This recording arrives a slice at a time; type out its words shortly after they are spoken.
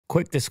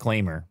Quick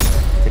disclaimer,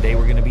 today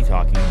we're going to be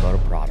talking about a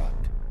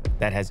product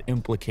that has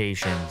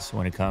implications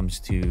when it comes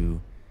to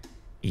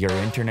your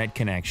internet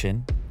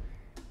connection,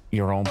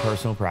 your own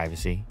personal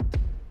privacy,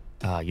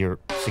 your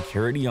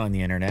security on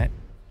the internet,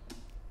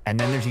 and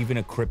then there's even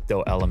a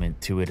crypto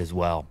element to it as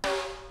well.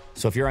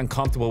 So if you're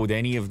uncomfortable with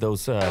any of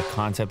those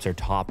concepts or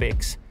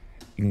topics,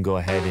 you can go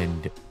ahead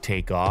and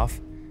take off.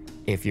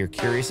 If you're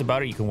curious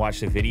about it, you can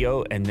watch the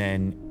video and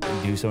then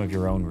do some of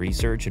your own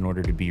research in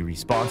order to be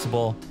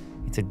responsible.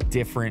 It's a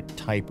different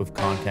type of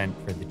content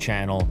for the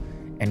channel.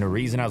 And the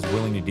reason I was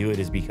willing to do it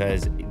is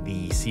because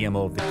the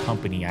CMO of the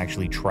company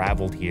actually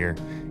traveled here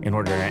in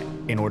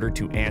order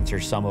to answer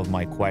some of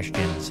my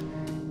questions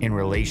in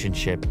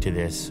relationship to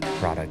this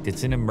product.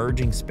 It's an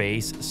emerging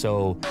space,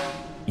 so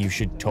you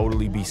should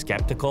totally be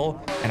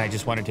skeptical. And I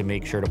just wanted to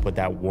make sure to put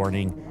that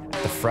warning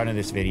at the front of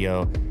this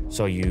video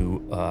so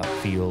you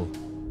feel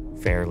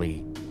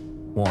fairly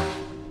warned.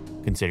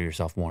 Consider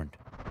yourself warned.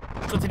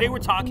 So today we're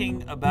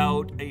talking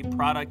about a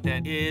product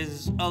that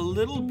is a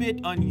little bit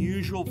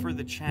unusual for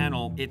the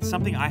channel. It's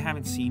something I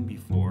haven't seen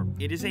before.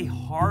 It is a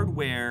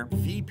hardware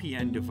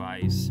VPN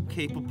device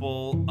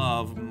capable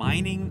of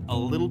mining a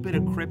little bit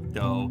of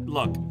crypto.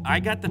 Look, I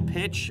got the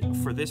pitch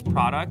for this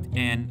product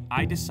and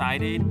I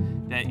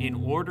decided that in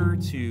order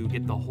to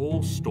get the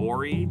whole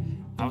story,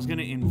 I was going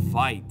to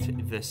invite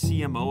the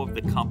CMO of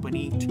the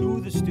company to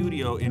the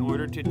studio in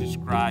order to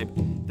describe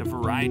the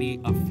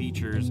variety of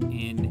features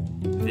in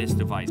this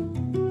device.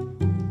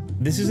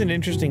 This is an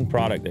interesting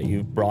product that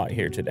you brought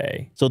here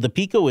today. So the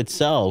Pico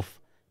itself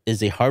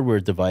is a hardware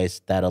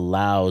device that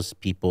allows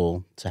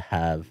people to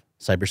have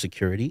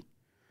cybersecurity.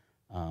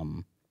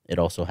 It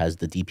also has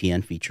the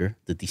DPN feature,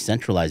 the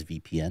decentralized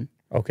VPN.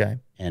 Okay.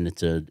 And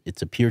it's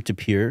a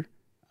peer-to-peer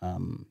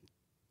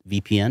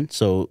VPN.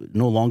 So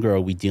no longer are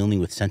we dealing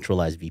with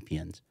centralized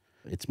VPNs.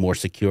 It's more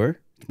secure,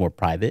 it's more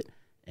private,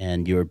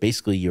 and you're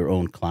basically your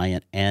own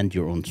client and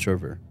your own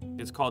server.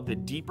 It's called the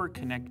Deeper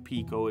Connect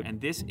Pico,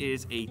 and this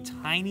is a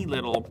tiny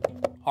little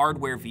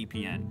hardware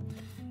VPN.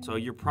 So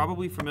you're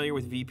probably familiar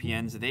with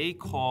VPNs. They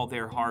call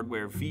their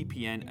hardware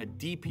VPN a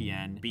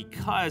DPN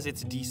because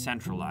it's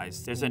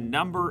decentralized. There's a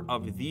number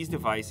of these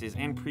devices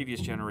and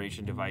previous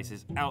generation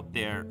devices out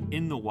there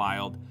in the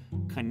wild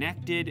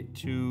connected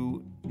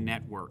to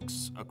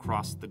networks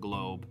across the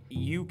globe.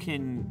 You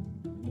can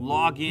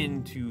log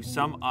into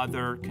some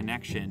other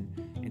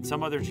connection in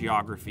some other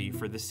geography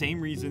for the same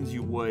reasons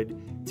you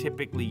would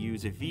typically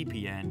use a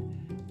VPN,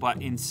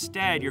 but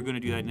instead you're going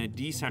to do that in a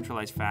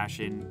decentralized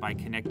fashion by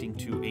connecting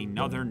to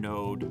another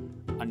node,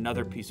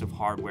 another piece of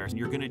hardware. And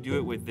you're going to do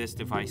it with this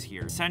device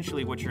here.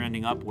 Essentially what you're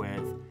ending up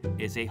with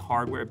is a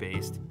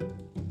hardware-based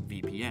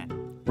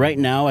VPN. Right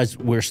now, as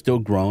we're still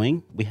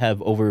growing, we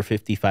have over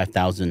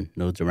 55,000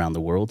 nodes around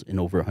the world in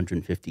over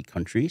 150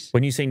 countries.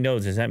 When you say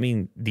nodes, does that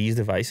mean these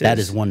devices? That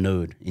is one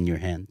node in your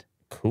hand.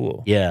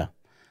 Cool. Yeah.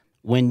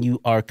 When you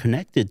are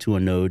connected to a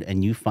node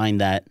and you find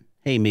that,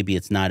 hey, maybe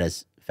it's not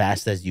as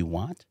fast as you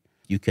want,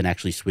 you can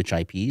actually switch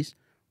IPs,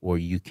 or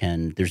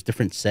there's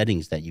different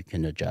settings that you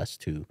can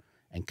adjust to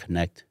and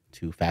connect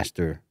to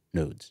faster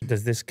nodes.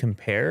 Does this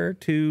compare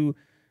to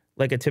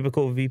like a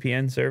typical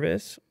VPN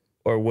service,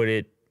 or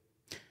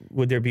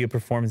would there be a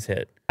performance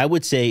hit? I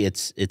would say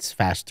it's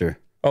faster.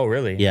 Oh,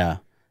 really? Yeah.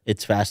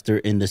 It's faster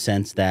in the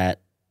sense that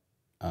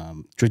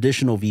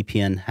traditional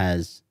VPN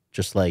has,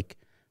 just like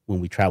when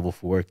we travel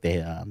for work,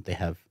 they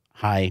have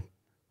high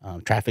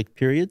traffic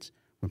periods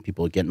when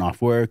people are getting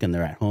off work and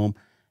they're at home,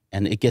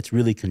 and it gets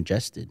really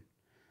congested.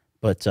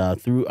 But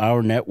through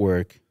our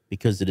network,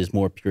 because it is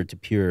more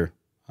peer-to-peer,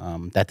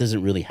 that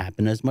doesn't really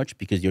happen as much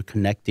because you're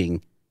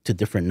connecting to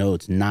different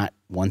nodes, not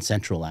one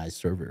centralized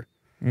server.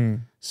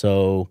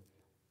 So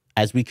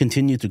as we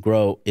continue to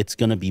grow, it's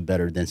going to be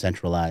better than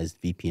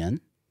centralized VPN.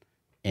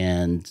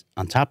 And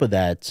on top of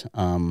that,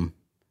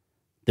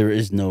 there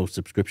is no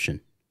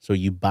subscription. So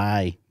you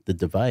buy the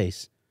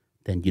device,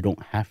 then you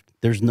don't have,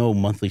 there's no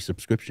monthly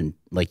subscription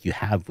like you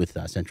have with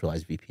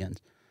centralized VPNs.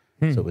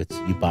 So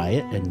you buy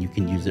it and you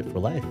can use it for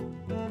life.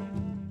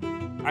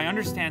 I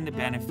understand the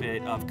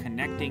benefit of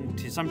connecting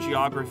to some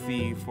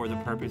geography for the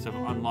purpose of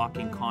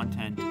unlocking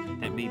content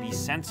that may be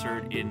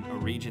censored in a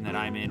region that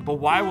I'm in. But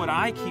why would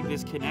I keep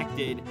this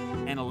connected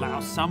and allow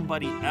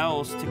somebody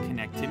else to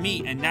connect to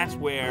me? And that's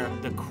where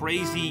the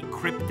crazy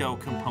crypto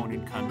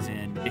component comes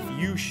in. If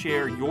you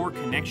share your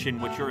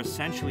connection, what you're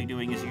essentially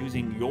doing is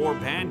using your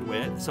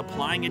bandwidth,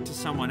 supplying it to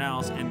someone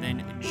else, and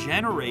then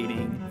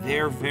generating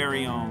their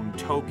very own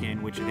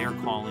token, which they're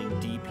calling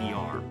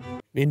DPR.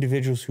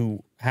 Individuals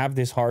who have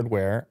this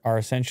hardware are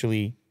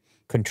essentially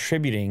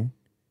contributing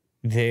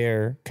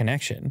their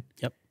connection,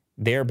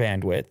 their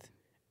bandwidth,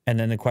 and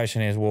then the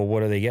question is, well,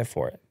 what do they get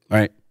for it?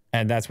 Right.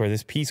 And that's where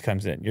this piece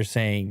comes in. You're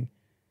saying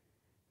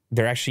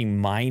they're actually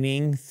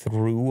mining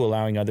through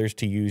allowing others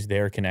to use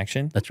their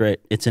connection? That's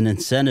right. It's an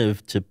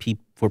incentive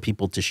for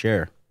people to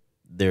share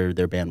their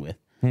bandwidth.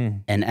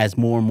 And as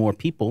more and more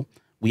people,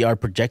 we are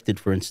projected,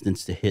 for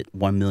instance, to hit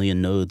 1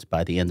 million nodes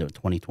by the end of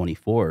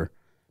 2024.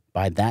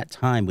 By that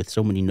time, with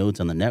so many nodes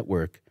on the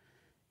network,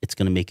 it's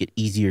going to make it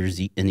easier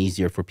and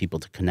easier for people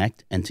to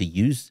connect and to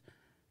use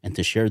and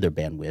to share their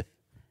bandwidth.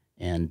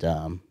 And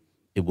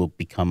it will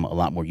become a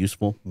lot more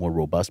useful, more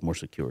robust, more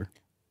secure.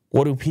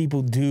 What do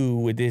people do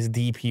with this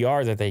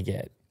DPR that they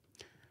get?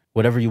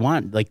 Whatever you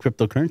want, like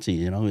cryptocurrency,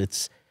 you know,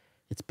 it's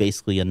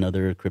basically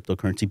another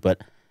cryptocurrency,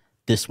 but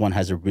this one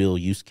has a real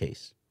use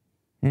case.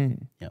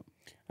 Yeah.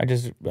 I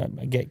just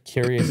get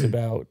curious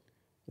about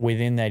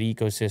within that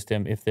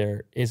ecosystem, if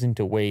there isn't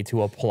a way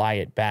to apply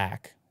it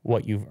back,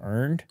 what you've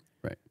earned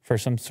for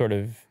some sort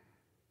of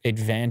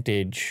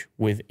advantage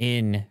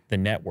within the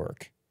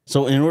network.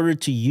 So in order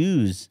to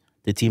use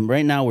the team,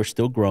 right now we're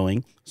still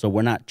growing, so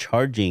we're not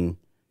charging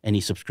any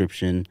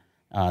subscription.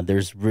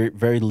 There's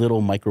very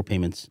little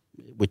micropayments,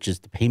 which is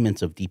the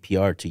payments of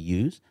DPR to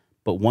use.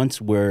 But once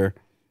we're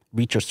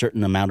reach a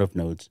certain amount of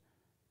nodes,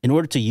 in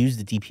order to use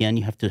the DPN,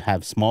 you have to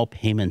have small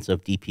payments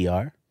of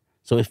DPR.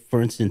 So if,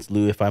 for instance,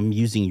 Lou, if I'm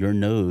using your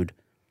node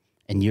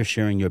and you're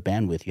sharing your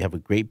bandwidth, you have a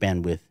great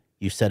bandwidth,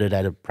 you set it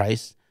at a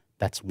price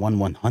that's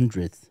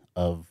 1/100th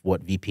of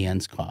what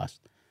VPNs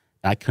cost.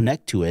 I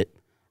connect to it,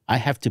 I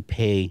have to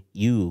pay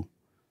you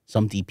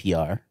some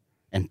DPR,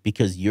 and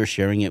because you're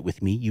sharing it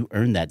with me, you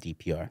earn that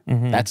DPR.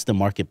 That's the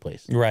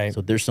marketplace. Right.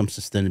 So there's some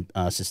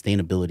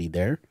sustainability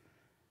there.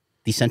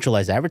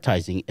 Decentralized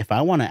advertising, if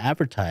I want to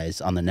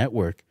advertise on the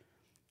network,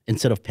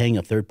 instead of paying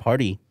a third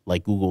party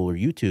like Google or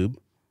YouTube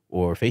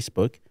or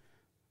Facebook,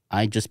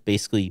 I just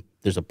basically,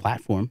 there's a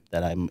platform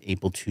that I'm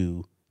able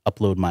to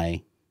upload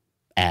my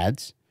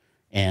ads.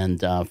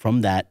 And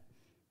from that,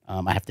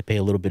 I have to pay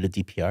a little bit of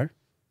DPR.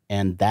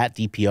 And that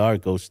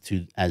DPR goes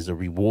to as a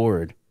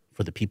reward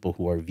for the people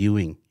who are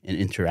viewing and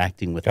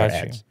interacting with our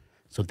ads.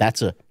 So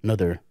that's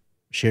another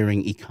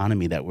sharing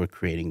economy that we're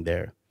creating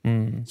there.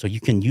 So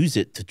you can use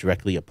it to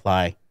directly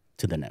apply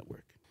to the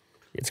network.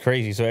 It's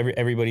crazy. So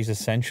everybody's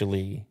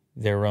essentially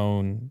their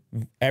own,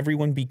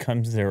 everyone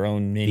becomes their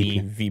own mini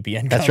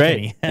VPN company. That's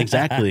right.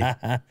 Exactly.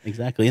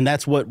 Exactly. And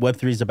that's what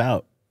Web3 is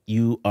about.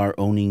 You are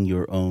owning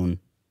your own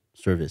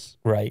service.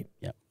 Right.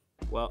 Yeah.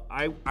 Well,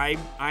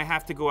 I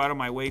have to go out of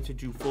my way to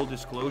do full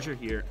disclosure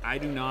here. I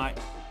do not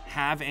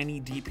have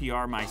any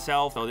DPR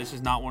myself, though this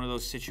is not one of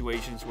those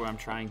situations where I'm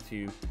trying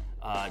to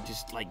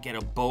just like get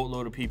a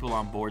boatload of people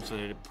on board so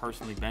that it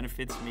personally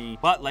benefits me.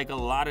 But like a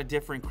lot of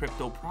different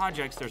crypto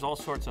projects, there's all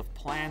sorts of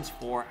plans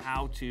for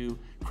how to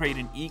create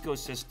an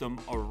ecosystem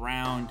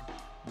around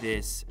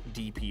this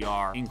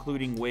DPR,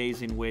 including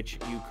ways in which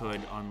you could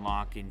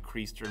unlock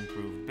increased or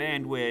improved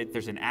bandwidth.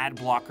 There's an ad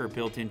blocker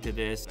built into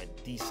this, a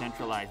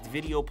decentralized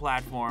video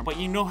platform. But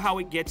you know how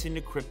it gets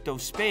into crypto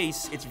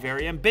space. It's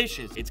very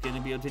ambitious. It's going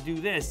to be able to do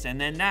this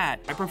and then that.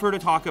 I prefer to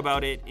talk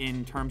about it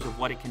in terms of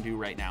what it can do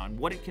right now. And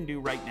what it can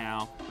do right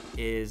now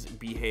is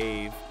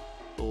behave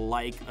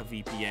like a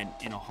VPN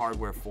in a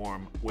hardware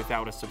form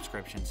without a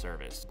subscription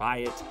service. Buy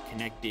it,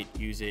 connect it,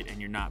 use it, and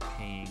you're not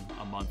paying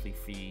a monthly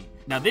fee.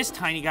 Now this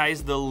tiny guy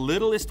is the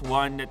littlest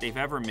one that they've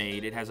ever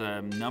made. It has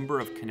a number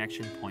of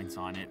connection points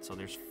on it, so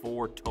there's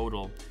 4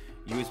 total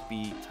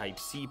USB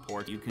Type-C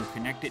ports. You can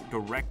connect it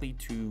directly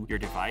to your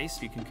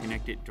device. You can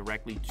connect it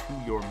directly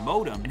to your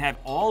modem and have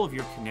all of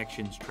your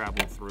connections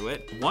travel through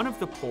it. One of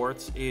the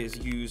ports is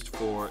used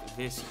for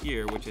this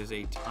here, which is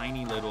a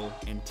tiny little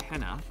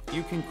antenna.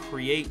 You can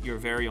create your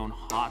very own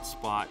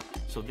hotspot.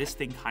 So this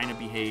thing kind of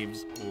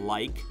behaves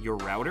like your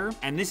router.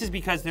 And this is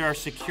because there are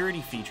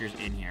security features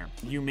in here.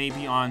 You may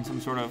be on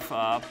some sort of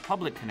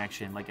public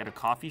connection, like at a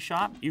coffee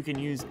shop. You can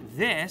use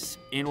this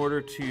in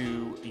order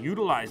to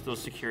utilize those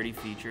security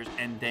features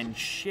and then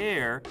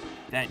share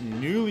that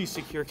newly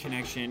secure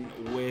connection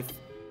with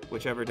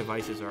whichever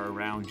devices are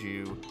around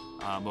you,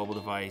 mobile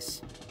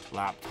device,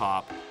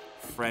 laptop,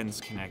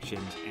 friends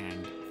connections,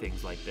 and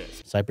things like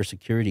this.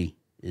 Cybersecurity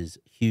is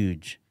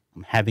huge.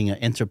 Having an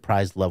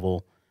enterprise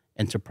level,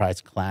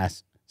 enterprise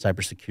class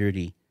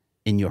cybersecurity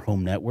in your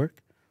home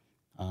network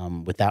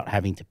without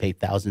having to pay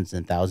thousands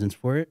and thousands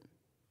for it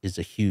is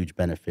a huge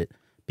benefit.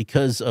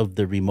 Because of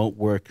the remote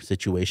work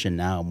situation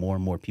now, more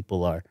and more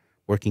people are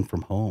working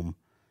from home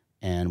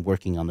and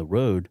working on the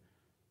road.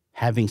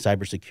 Having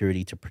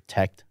cybersecurity to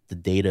protect the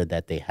data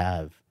that they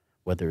have,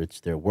 whether it's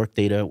their work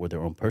data or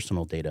their own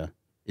personal data,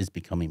 is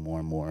becoming more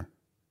and more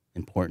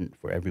important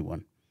for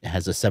everyone. It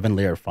has a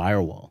 7-layer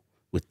firewall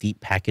with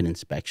deep packet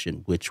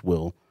inspection, which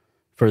will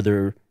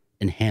further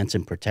enhance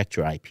and protect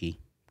your IP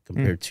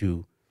compared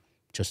to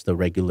just the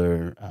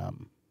regular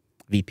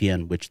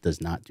VPN, which does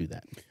not do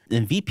that.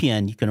 In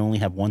VPN, you can only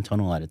have one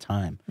tunnel at a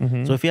time.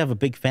 So if you have a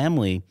big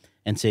family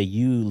and say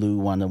you, Lou,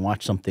 want to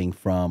watch something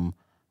from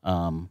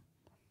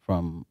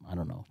I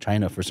don't know,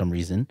 China for some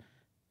reason,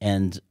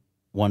 and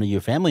one of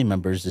your family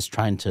members is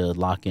trying to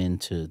lock in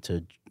to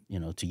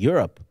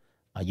Europe,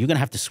 you're going to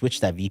have to switch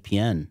that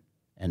VPN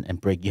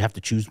and break. You have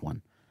to choose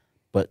one.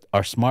 But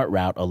our smart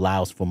route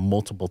allows for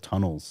multiple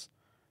tunnels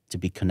to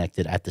be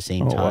connected at the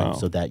same time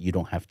so that you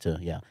don't have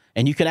to,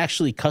 And you can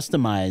actually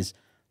customize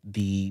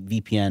the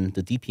VPN,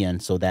 the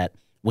DPN, so that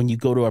when you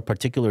go to a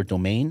particular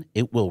domain,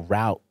 it will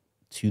route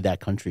to that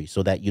country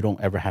so that you don't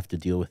ever have to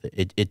deal with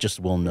it. It just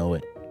will know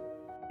it.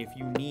 If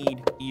you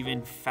need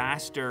even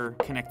faster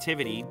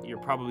connectivity, you're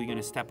probably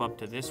gonna step up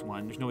to this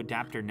one. There's no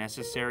adapter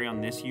necessary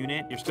on this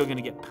unit. You're still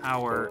gonna get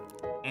power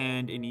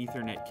and an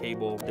Ethernet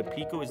cable. The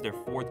Pico is their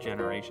 4th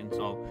generation,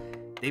 so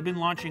they've been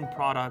launching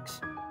products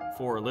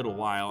for a little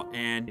while,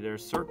 and there are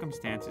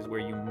circumstances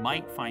where you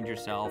might find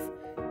yourself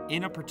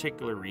in a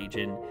particular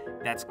region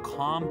that's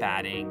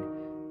combating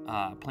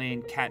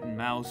playing cat and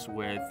mouse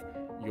with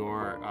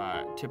your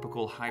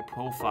typical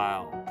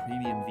high-profile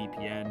premium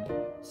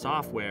VPN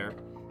software.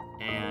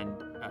 And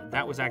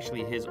that was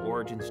actually his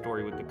origin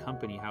story with the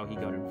company, how he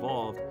got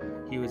involved.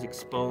 He was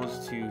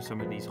exposed to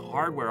some of these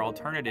hardware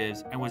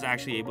alternatives and was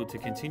actually able to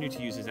continue to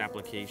use his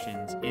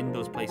applications in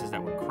those places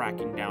that were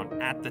cracking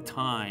down at the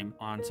time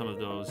on some of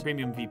those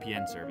premium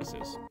VPN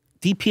services.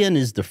 DPN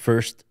is the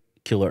first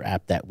killer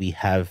app that we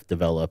have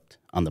developed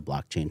on the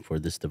blockchain for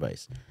this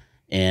device.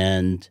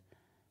 And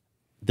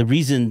the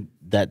reason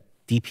that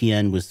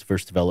DPN was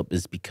first developed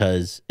is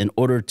because in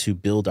order to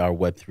build our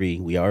Web3,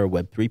 we are a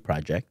Web3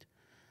 project,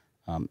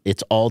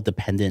 it's all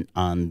dependent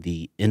on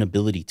the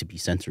inability to be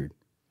censored.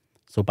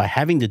 So by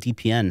having the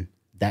DPN,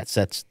 that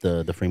sets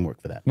the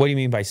framework for that. What do you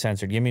mean by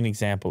censored? Give me an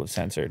example of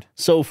censored.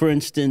 So for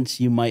instance,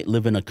 you might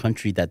live in a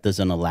country that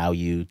doesn't allow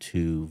you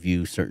to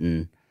view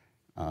certain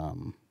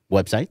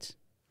websites,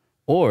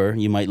 or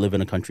you might live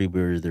in a country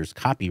where there's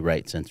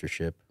copyright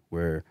censorship,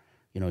 where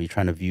you're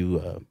trying to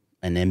view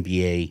an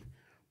NBA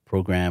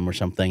program or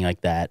something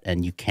like that,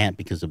 and you can't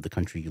because of the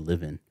country you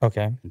live in.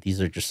 Okay. These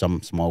are just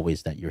some small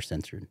ways that you're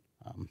censored.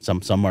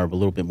 Some are a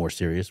little bit more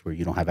serious, where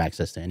you don't have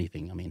access to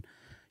anything. I mean,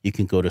 you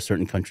can go to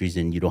certain countries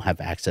and you don't have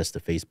access to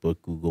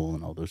Facebook, Google,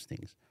 and all those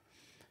things.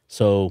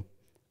 So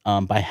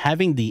by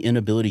having the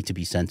inability to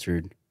be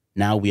censored,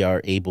 now we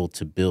are able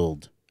to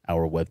build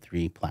our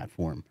Web3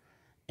 platform.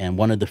 And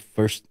one of the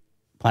first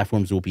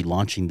platforms we'll be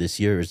launching this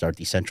year is our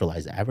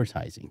decentralized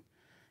advertising.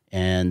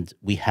 And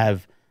we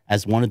have,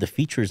 as one of the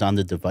features on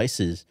the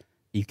devices,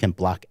 you can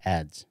block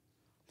ads.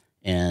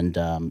 And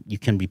you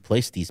can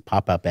replace these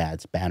pop-up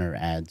ads, banner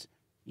ads,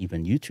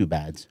 even YouTube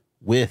ads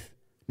with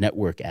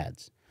network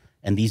ads.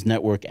 And these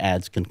network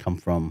ads can come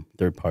from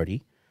third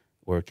party,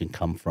 or it can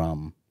come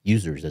from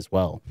users as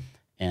well.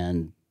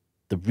 And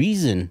the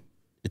reason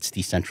it's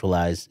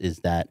decentralized is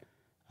that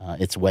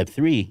it's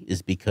Web3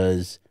 is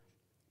because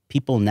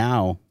people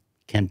now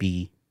can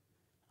be,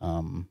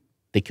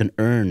 they can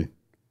earn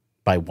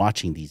by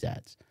watching these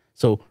ads.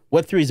 So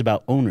Web3 is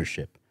about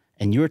ownership,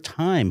 and your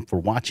time for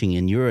watching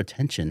and your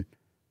attention,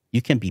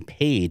 you can be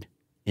paid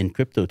in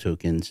crypto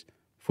tokens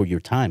for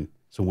your time.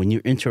 So when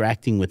you're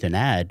interacting with an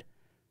ad,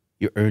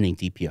 you're earning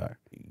DPR.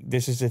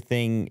 This is a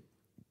thing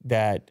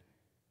that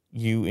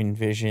you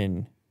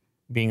envision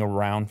being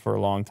around for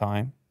a long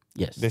time.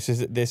 Yes. This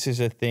is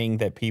a thing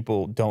that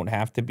people don't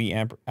have to be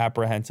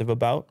apprehensive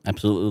about.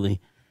 Absolutely.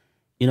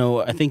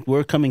 I think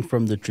we're coming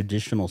from the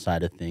traditional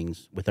side of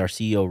things. With our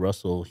CEO,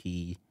 Russell,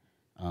 he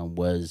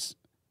was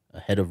a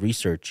head of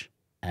research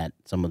at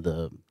some of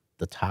the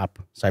top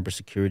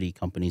cybersecurity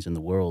companies in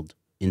the world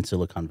in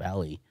Silicon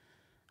Valley,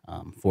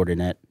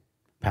 Fortinet,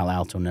 Palo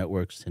Alto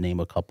Networks, to name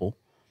a couple.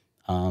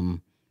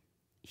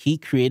 He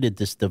created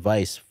this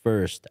device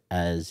first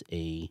as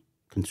a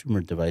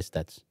consumer device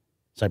that's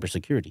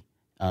cybersecurity,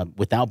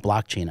 without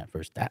blockchain at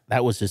first.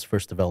 That was his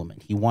first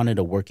development. He wanted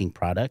a working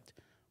product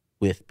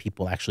with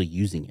people actually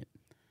using it.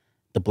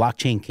 The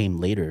blockchain came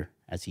later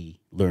as he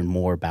learned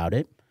more about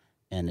it,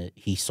 and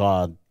he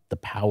saw the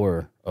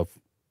power of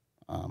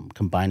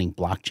combining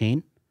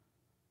blockchain,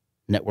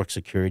 network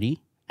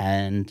security,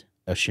 and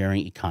a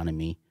sharing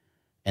economy.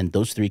 And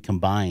those three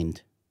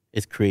combined,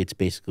 it creates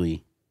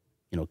basically,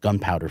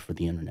 gunpowder for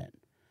the internet.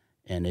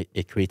 And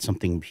it creates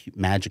something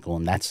magical,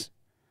 and that's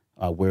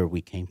where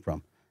we came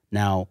from.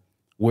 Now,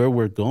 where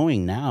we're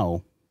going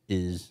now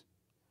is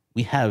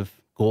we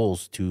have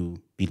goals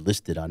to be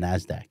listed on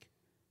NASDAQ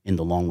in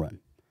the long run.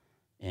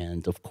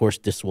 And of course,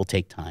 this will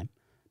take time,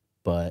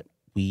 but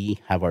we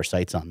have our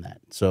sights on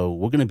that. So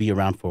we're going to be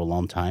around for a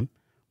long time.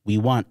 We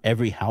want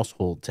every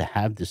household to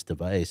have this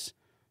device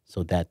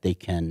so that they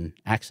can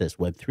access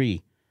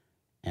Web3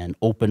 and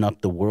open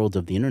up the world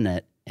of the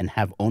internet and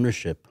have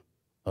ownership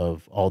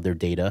of all their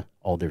data,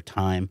 all their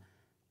time,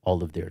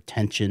 all of their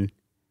attention.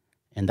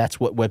 And that's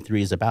what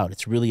Web3 is about.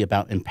 It's really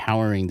about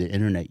empowering the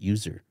internet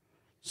user.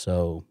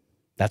 So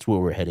that's where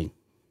we're heading.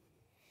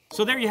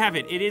 So there you have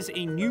it. It is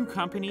a new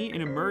company, an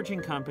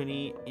emerging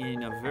company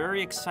in a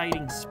very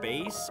exciting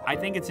space. I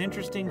think it's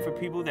interesting for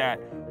people that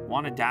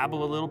want to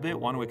dabble a little bit,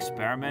 want to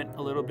experiment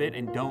a little bit,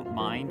 and don't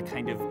mind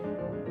kind of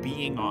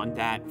being on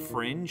that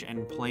fringe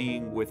and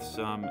playing with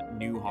some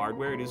new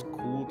hardware. It is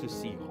cool to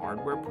see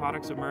hardware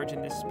products emerge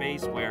in this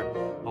space where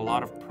a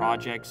lot of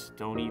projects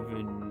don't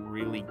even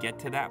really get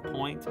to that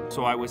point.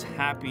 So I was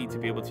happy to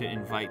be able to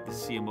invite the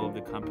CMO of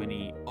the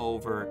company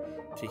over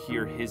to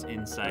hear his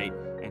insight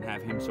and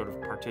have him sort of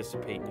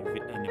participate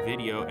in the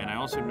video. And I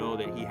also know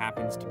that he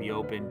happens to be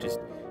open just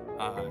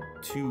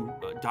to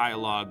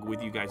dialogue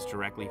with you guys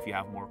directly if you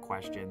have more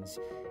questions.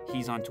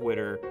 He's on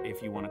Twitter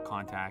if you want to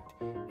contact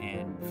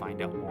and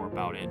find out more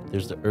about it.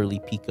 There's the early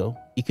Pico.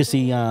 You can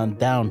see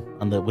down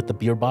on the with the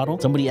beer bottle.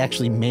 Somebody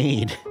actually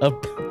made a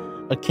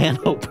can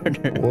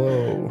opener.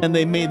 Whoa. And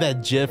they made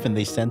that GIF and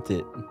they sent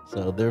it.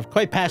 So they're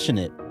quite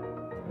passionate.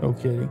 No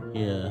kidding.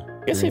 Yeah.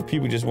 I guess if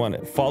people just want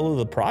to follow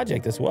the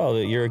project as well,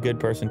 that you're a good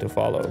person to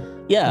follow.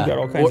 Yeah. You got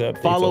all kinds of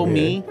updates follow over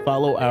me. here.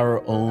 Follow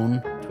our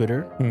own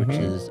Twitter, which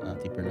is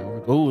Deeper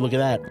Network. Oh, look at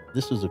that.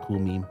 This was a cool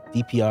meme.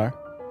 DPR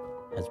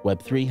has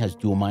Web3, has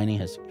dual mining,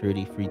 has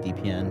security, free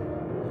DPN,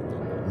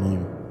 and then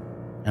Moon.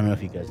 I don't know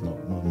if you guys know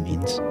what Moon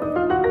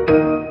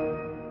means.